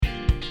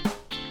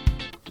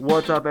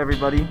What's up,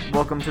 everybody?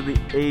 Welcome to the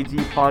AG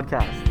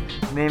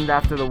Podcast, named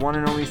after the one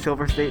and only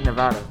Silver State,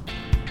 Nevada.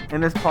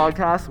 In this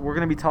podcast, we're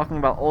going to be talking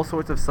about all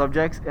sorts of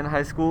subjects in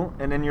high school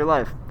and in your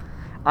life.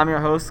 I'm your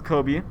host,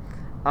 Kobe.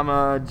 I'm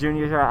a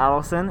junior here at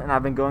Adelson, and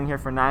I've been going here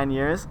for 9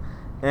 years,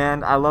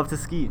 and I love to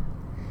ski.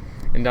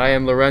 And I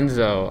am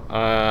Lorenzo.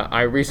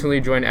 I recently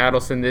joined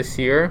Adelson this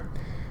year.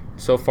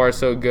 So far,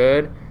 so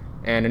good.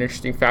 And an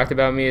interesting fact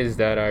about me is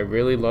that I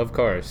really love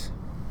cars.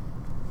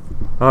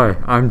 Hi,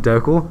 I'm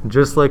Deckel.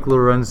 Just like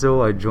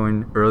Lorenzo, I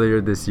joined earlier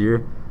this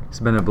year.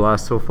 It's been a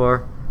blast so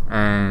far,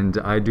 and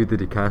I do the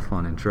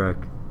decathlon and track.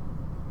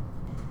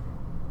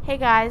 Hey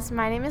guys,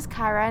 my name is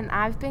Kyra, and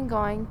I've been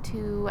going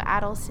to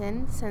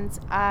Adelson since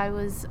I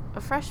was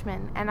a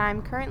freshman, and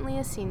I'm currently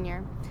a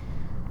senior.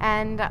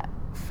 And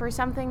for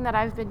something that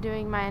I've been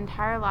doing my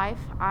entire life,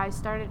 I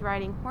started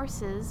riding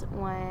horses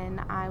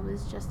when I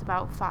was just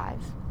about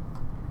 5.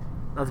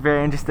 That's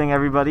very interesting,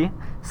 everybody.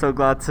 So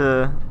glad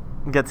to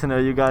get to know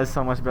you guys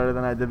so much better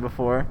than I did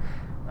before.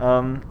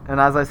 And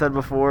as I said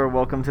before,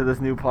 welcome to this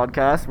new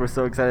podcast. We're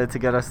so excited to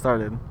get us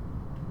started.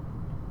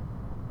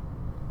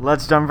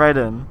 Let's jump right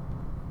in.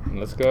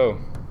 Let's go.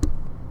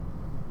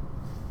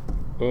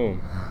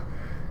 Boom.